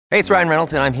Hey, it's Ryan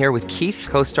Reynolds, and I'm here with Keith,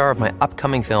 co-star of my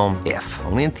upcoming film, If,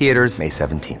 only in theaters May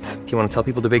 17th. Do you want to tell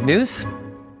people the big news?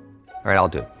 All right, I'll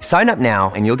do it. Sign up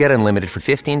now and you'll get unlimited for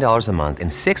 $15 a month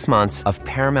and 6 months of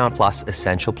Paramount Plus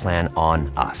Essential Plan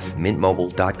on us.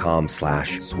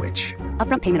 MintMobile.com/switch.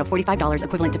 Upfront payment of $45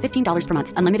 equivalent to $15 per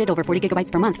month. Unlimited over 40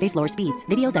 gigabytes per month. Face lower speeds.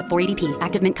 Videos at 480p.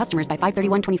 Active Mint customers by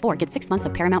 531.24 get 6 months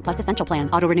of Paramount Plus Essential Plan.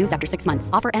 Auto renews after 6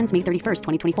 months. Offer ends May 31st,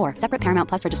 2024. Separate Paramount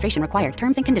Plus registration required.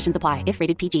 Terms and conditions apply if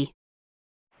rated PG.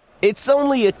 It's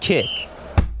only a kick.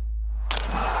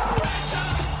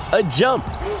 A jump.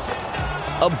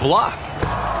 A block.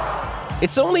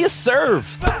 It's only a serve.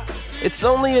 It's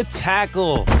only a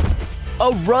tackle.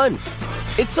 A run.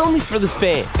 It's only for the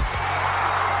fans.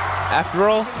 After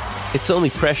all, it's only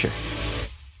pressure.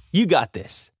 You got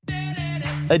this.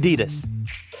 Adidas.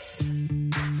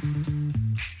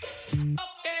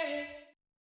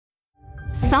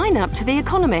 Sign up to The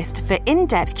Economist for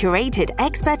in-depth curated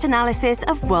expert analysis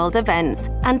of world events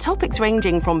and topics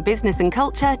ranging from business and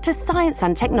culture to science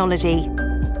and technology.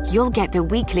 You'll get the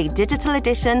weekly digital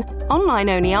edition,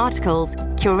 online-only articles,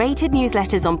 curated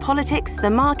newsletters on politics, the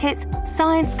markets,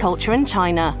 science, culture and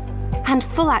China, and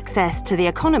full access to The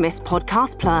Economist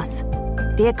Podcast Plus.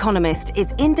 The Economist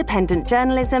is independent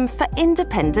journalism for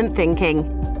independent thinking.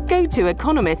 Go to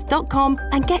economist.com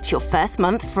and get your first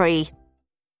month free.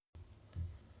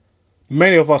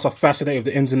 Many of us are fascinated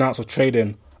with the ins and outs of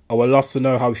trading and would love to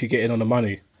know how we should get in on the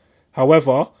money.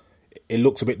 However, it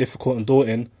looks a bit difficult and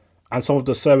daunting, and some of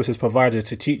the services provided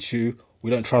to teach you,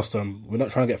 we don't trust them. We're not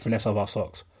trying to get finesse out of our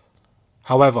socks.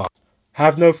 However,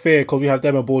 have no fear because we have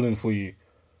Demo Balling for you.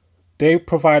 They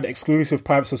provide exclusive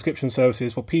private subscription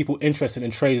services for people interested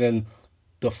in trading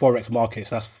the Forex markets.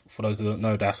 That's, for those that don't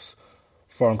know, that's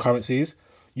foreign currencies.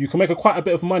 You can make quite a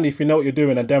bit of money if you know what you're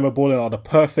doing, and Demo Balling are the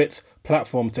perfect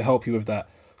platform to help you with that.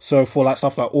 So for like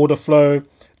stuff like order flow,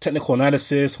 technical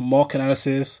analysis, market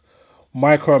analysis,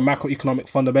 micro and macroeconomic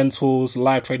fundamentals,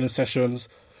 live trading sessions,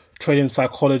 trading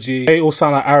psychology, they all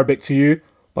sound like Arabic to you,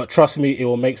 but trust me, it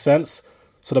will make sense.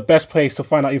 So the best place to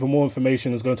find out even more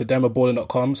information is going to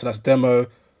demoballing.com. So that's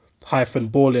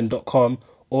demo-balling.com.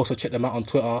 Also check them out on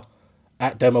Twitter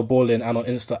at demoballing and on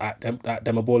Insta at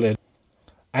demoballing.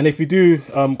 And if you do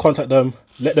contact them,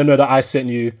 let them know that I sent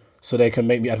you so they can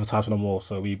make me advertise for them more.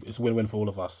 So it's a win-win for all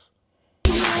of us.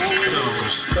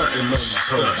 Stunting on these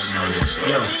hoes,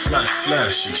 young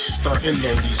flashy, stunting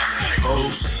on these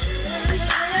hoes.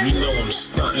 You know I'm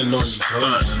stunting on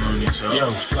these hoes,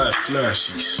 young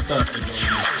flashy, stunting on these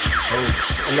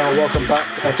hoes. And now welcome back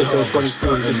to episode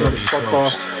 23 of the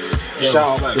podcast.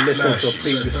 Shout out to the listeners to the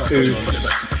previous two.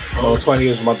 Number 20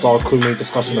 is my dog Kumi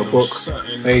discussing a book,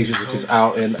 Phases, which is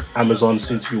out in Amazon,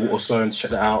 soon to be Waterstones.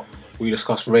 Check that out. We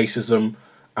discuss racism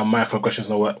and microaggressions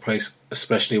in the workplace,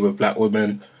 especially with black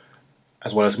women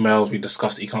as well as males. We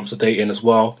discussed economics of dating as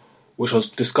well, which was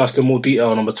discussed in more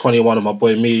detail. Number 21 of my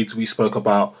boy Meads, we spoke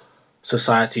about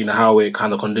society and how it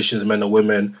kind of conditions men and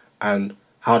women and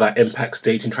how that impacts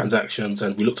dating transactions.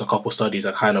 And we looked at a couple of studies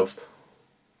that kind of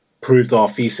proved our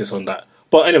thesis on that.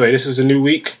 But anyway, this is a new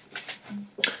week.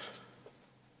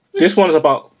 This one is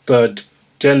about the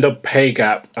gender pay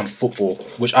gap and football,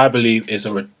 which I believe is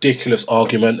a ridiculous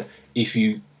argument. If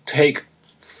you take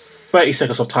 30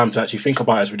 seconds of time to actually think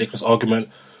about it, as a ridiculous argument,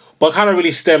 but kind of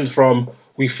really stemmed from,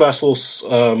 we first saw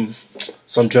some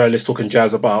journalists talking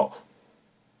jazz about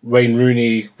Wayne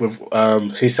Rooney with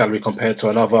his salary compared to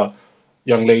another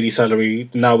young lady's salary.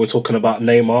 Now we're talking about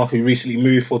Neymar, who recently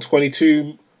moved for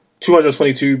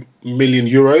 222 million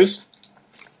euros,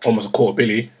 almost a quarter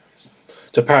billion,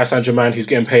 to Paris Saint-Germain, who's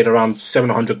getting paid around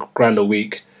 700 grand a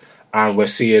week, and we're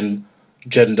seeing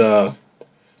gender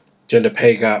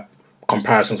pay gap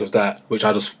comparisons with that, which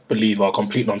I just believe are a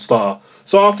complete non-starter.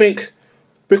 So I think,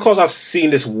 because I've seen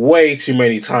this way too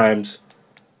many times,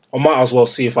 I might as well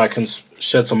see if I can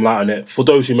shed some light on it. For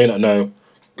those who may not know,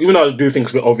 even though I do think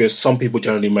it's a bit obvious, some people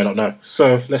generally may not know.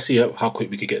 So let's see how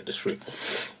quick we can get this through.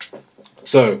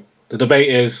 So the debate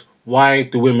is, why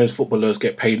do women's footballers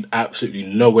get paid absolutely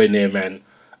nowhere near men?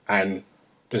 And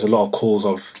there's a lot of calls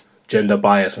of gender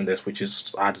bias in this, which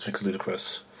is, I just think, is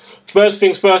ludicrous. First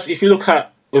things first, if we look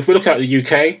at the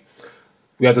UK,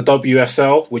 we have the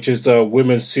WSL, which is the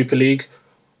Women's Super League,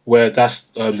 where there's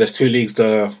two leagues.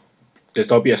 There's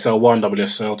WSL 1,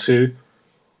 WSL 2.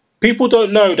 People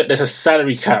don't know that there's a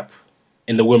salary cap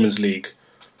in the Women's League.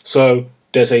 So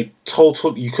there's a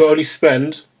total, you can only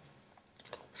spend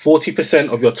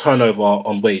 40% of your turnover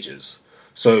on wages.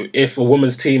 So if a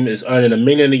women's team is earning $1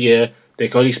 million a year, they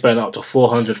can only spend up to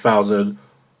 400,000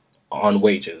 on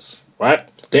wages, right?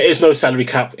 There is no salary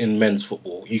cap in men's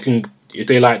football. You can, if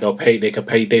they like, they can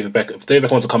pay David Beckham. If David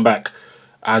Beckham wants to come back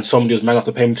and somebody was man enough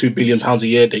to pay him £2 billion a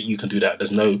year, that you can do that.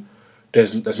 There's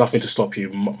nothing to stop you.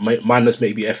 Minus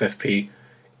maybe FFP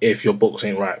if your books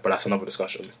ain't right, but that's another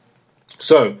discussion.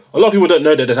 So, a lot of people don't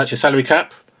know that there's actually a salary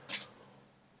cap.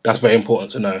 That's very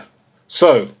important to know.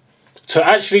 So, to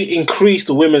actually increase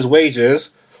the women's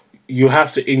wages, you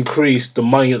have to increase the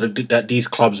money that these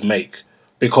clubs make.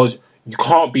 Because you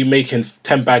can't be making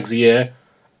 10 bags a year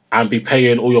and be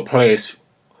paying all your players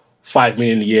 5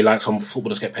 million a year like some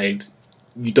footballers get paid.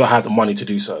 You don't have the money to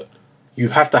do so. You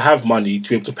have to have money to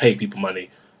be able to pay people money.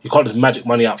 You can't just magic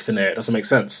money out thin air. It doesn't make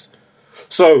sense.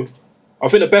 So, I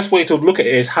think the best way to look at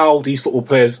it is how these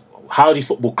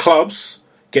football clubs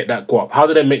get that guap. How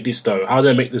do they make this dough? How do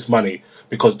they make this money?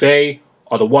 Because they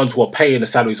are the ones who are paying the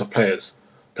salaries of players.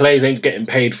 Players ain't getting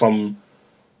paid from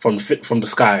the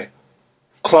sky.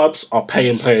 Clubs are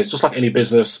paying players, just like any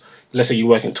business. Let's say you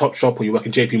work in Topshop or you work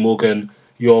in JP Morgan,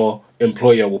 your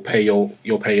employer will pay your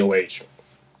wage.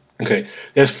 Okay,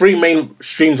 there's 3 main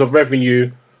streams of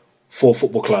revenue for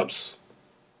football clubs: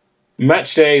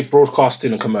 match day,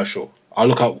 broadcasting, and commercial. I'll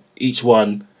look at each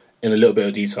one in a little bit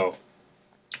of detail.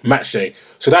 Match day.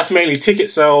 So that's mainly ticket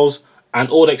sales and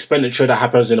all the expenditure that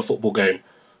happens in a football game.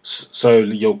 So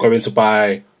you're going to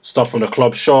buy stuff from the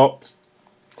club shop,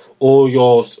 or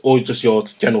just your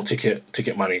general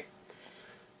ticket money.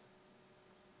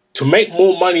 To make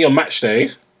more money on match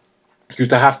days, you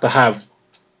have to have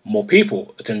more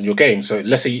people attending your game. So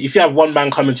let's say if you have one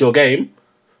man coming to your game,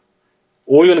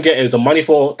 all you're going to get is the money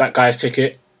for that guy's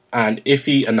ticket and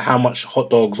how much hot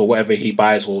dogs or whatever he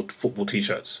buys or football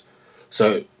t-shirts.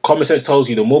 So common sense tells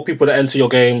you the more people that enter your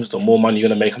games, the more money you're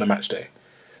going to make on a match day.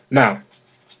 Now,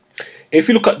 if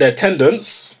you look at the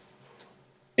attendance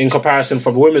in comparison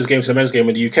from the women's game to the men's game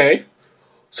in the UK,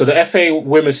 so the FA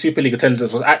Women's Super League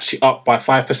attendance was actually up by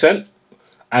 5%,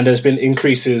 and there's been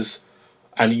increases,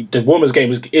 and the women's game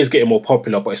is getting more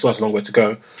popular, but it still has a long way to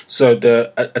go. So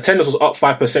the attendance was up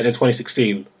 5% in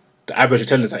 2016, the average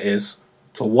attendance that is,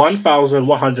 to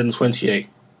 1,128.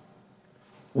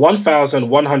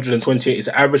 1,128 is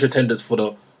the average attendance for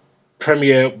the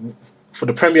Premier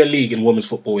League in women's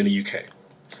football in the UK.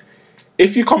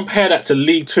 If you compare that to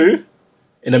League 2,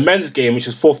 in the men's game, which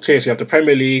is 4th tier, so you have the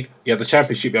Premier League, you have the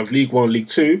Championship, you have League 1, League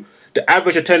 2, the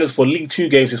average attendance for League 2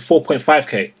 games is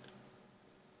 4.5k.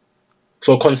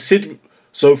 So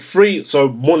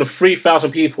more than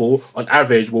 3,000 people on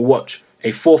average will watch a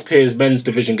 4th tier's men's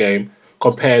division game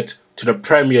compared to the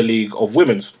Premier League of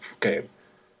women's game.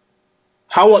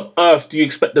 How on earth do you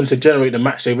expect them to generate the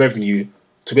matchday revenue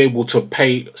to be able to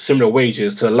pay similar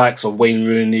wages to the likes of Wayne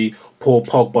Rooney, Paul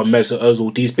Pogba, Mesut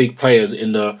Ozil, these big players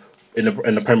in the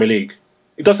Premier League?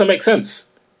 It doesn't make sense.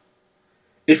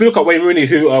 If you look at Wayne Rooney,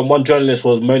 who one journalist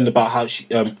was moaning about how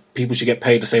people should get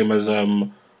paid the same as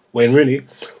Wayne Rooney.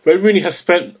 Wayne Rooney has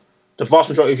spent the vast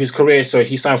majority of his career, so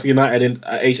he signed for United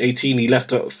at age 18, he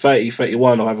left at 30,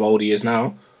 31, or however old he is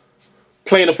now,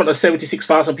 playing in front of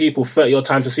 76,000 people 30 odd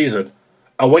times a season.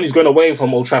 And when he's going away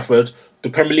from Old Trafford, the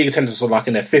Premier League attendance are like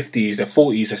in their 50s, their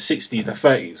 40s, their 60s, their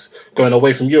 30s. Going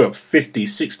away from Europe, 50s,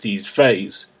 60s,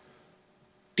 30s.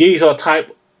 These are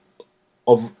type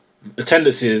of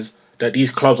attendances that these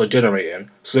clubs are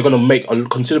generating. So they're going to make a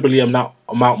considerably amount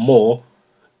more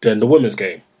than the women's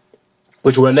game,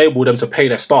 which will enable them to pay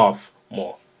their staff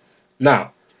more.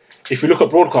 Now, if you look at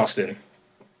broadcasting,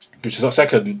 which is our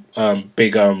second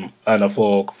big earner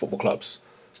for football clubs,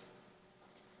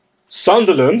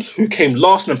 Sunderland, who came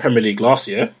last in the Premier League last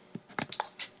year,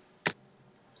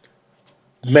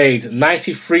 made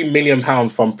 £93 million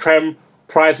from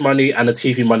prize money and the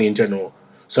TV money in general.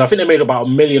 So I think they made about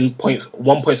 £1 point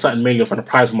million from the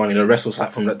prize money, and the rest was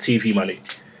like from the TV money.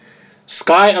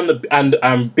 Sky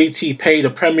and BT paid the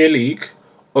Premier League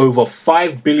over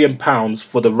 £5 billion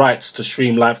for the rights to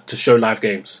show live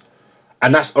games.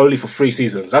 And that's only for 3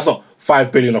 seasons. That's not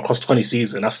 $5 billion across 20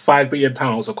 seasons. That's £5 billion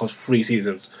across 3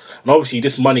 seasons. And obviously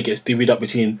this money gets divvied up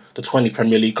between the 20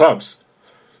 Premier League clubs.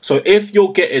 So if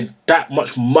you're getting that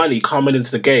much money coming into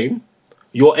the game,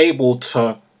 you're able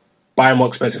to buy more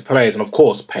expensive players and, of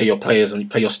course, pay your players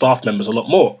and pay your staff members a lot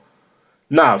more.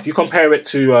 Now, if you compare it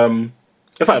to... in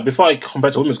fact, before I compare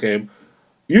it to women's game,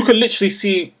 you can literally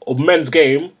see a men's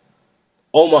game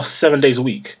almost 7 days a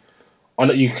week.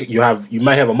 You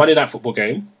may have a Monday night football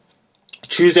game.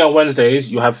 Tuesday and Wednesdays,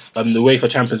 you have the UEFA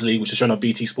Champions League, which is shown on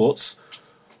BT Sports.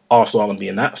 Arsenal aren't going to be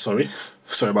in that, sorry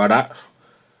about that.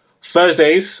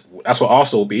 Thursdays, that's what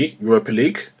Arsenal will be, Europa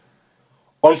League.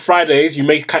 On Fridays, you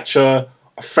may catch a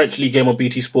French League game on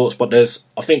BT Sports, but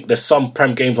I think there's some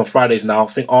Prem games on Fridays now. I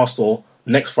think Arsenal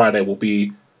next Friday will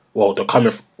be,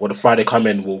 the Friday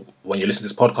coming, when you listen to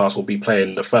this podcast, will be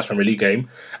playing the first Premier League game.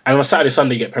 And on Saturday,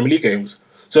 Sunday, you get Premier League games.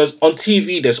 So on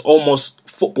TV, there's almost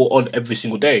football on every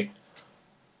single day.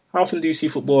 How often do you see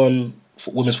women's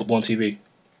football on TV?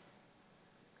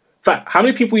 In fact, how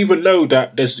many people even know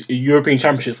that there's a European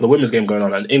Championship for the women's game going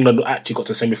on and England actually got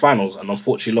to semi-finals and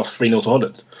unfortunately lost 3-0 to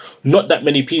Holland? Not that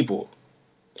many people.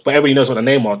 But everybody knows what the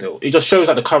Neymar deal. It just shows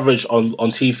that the coverage on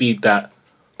TV that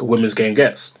the women's game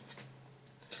gets.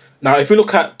 Now, if you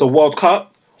look at the World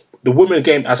Cup, the women's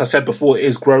game, as I said before,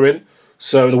 is growing.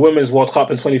 So in the Women's World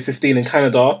Cup in 2015 in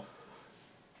Canada,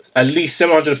 at least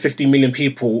 750 million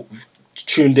people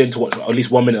tuned in to watch at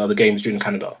least 1 minute of the games during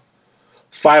Canada.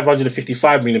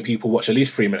 555 million people watch at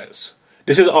least 3 minutes.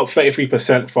 This is up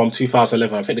 33% from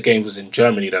 2011. I think the game was in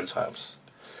Germany them times.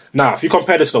 Now, if you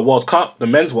compare this to the World Cup, the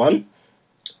men's one,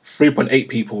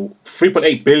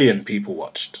 3.8 billion people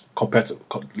watched compared to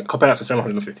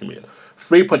 750 million.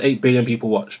 3.8 billion people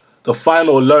watched. The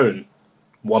final alone,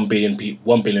 1 billion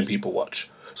people watch.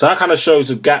 So that kind of shows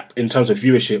a gap in terms of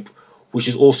viewership,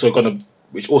 which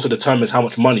also determines how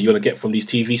much money you're gonna get from these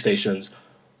TV stations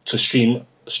to stream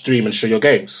and show your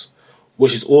games,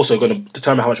 which is also going to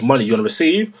determine how much money you're going to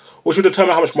receive, which will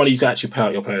determine how much money you can actually pay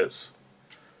out your players.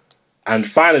 And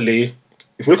finally,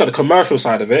 if you look at the commercial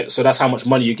side of it, so that's how much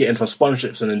money you get in from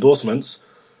sponsorships and endorsements.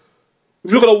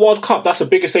 If you look at the World Cup, that's the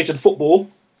biggest stage in football.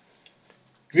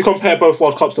 If you compare both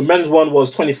World Cups, the men's one was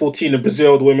 2014 in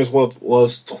Brazil, the women's one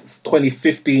was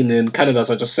 2015 in Canada, as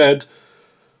I just said.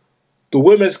 The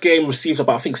women's game receives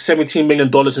about, I think, $17 million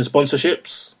in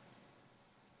sponsorships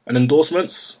and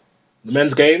endorsements. The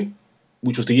men's game,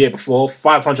 which was the year before,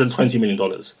 $520 million.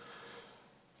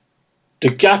 The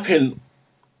gap in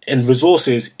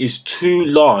resources is too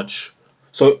large.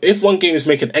 So if one game is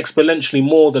making exponentially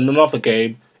more than another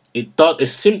game, it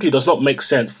simply does not make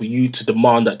sense for you to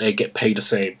demand that they get paid the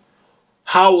same.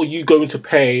 How are you going to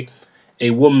pay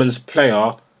a women's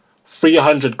player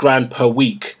 300 grand per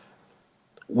week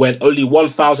when only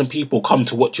 1,000 people come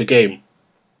to watch your game?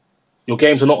 Your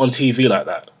games are not on TV like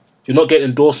that. You're not getting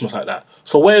endorsements like that.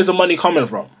 So where is the money coming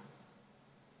from?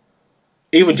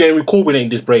 Even Jeremy Corbyn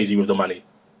ain't this brazy with the money.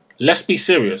 Let's be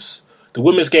serious. The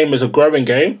women's game is a growing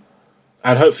game,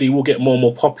 and hopefully it will get more and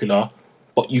more popular,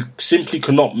 but you simply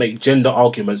cannot make gender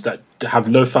arguments that have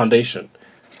no foundation.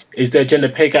 Is there gender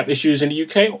pay gap issues in the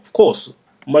UK? Of course.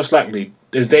 Most likely.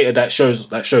 There's data that shows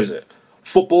it.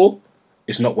 Football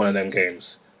is not one of them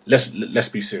games. Let's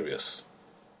be serious.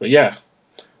 But yeah,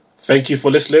 thank you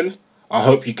for listening. I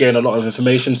hope you gain a lot of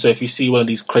information. So if you see one of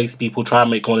these crazy people try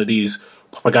and make one of these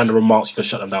propaganda remarks, you can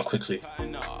shut them down quickly.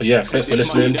 But yeah, thanks for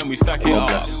listening. God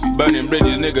bless. Burning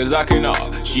bridges, niggas acting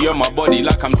up. She on my body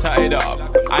like I'm tied up.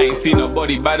 I ain't seen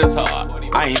nobody bad as her.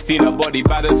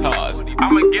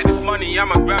 I'ma get this money,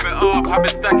 I'ma grab it up. I've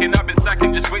been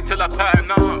stacking, just wait till I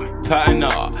pattern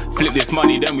up. Flip this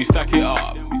money, then we stack it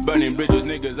up. Burning bridges,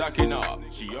 niggas acting up.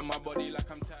 She on my body like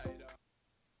I'm tied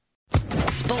up.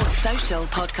 Sports Social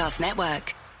Podcast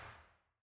Network.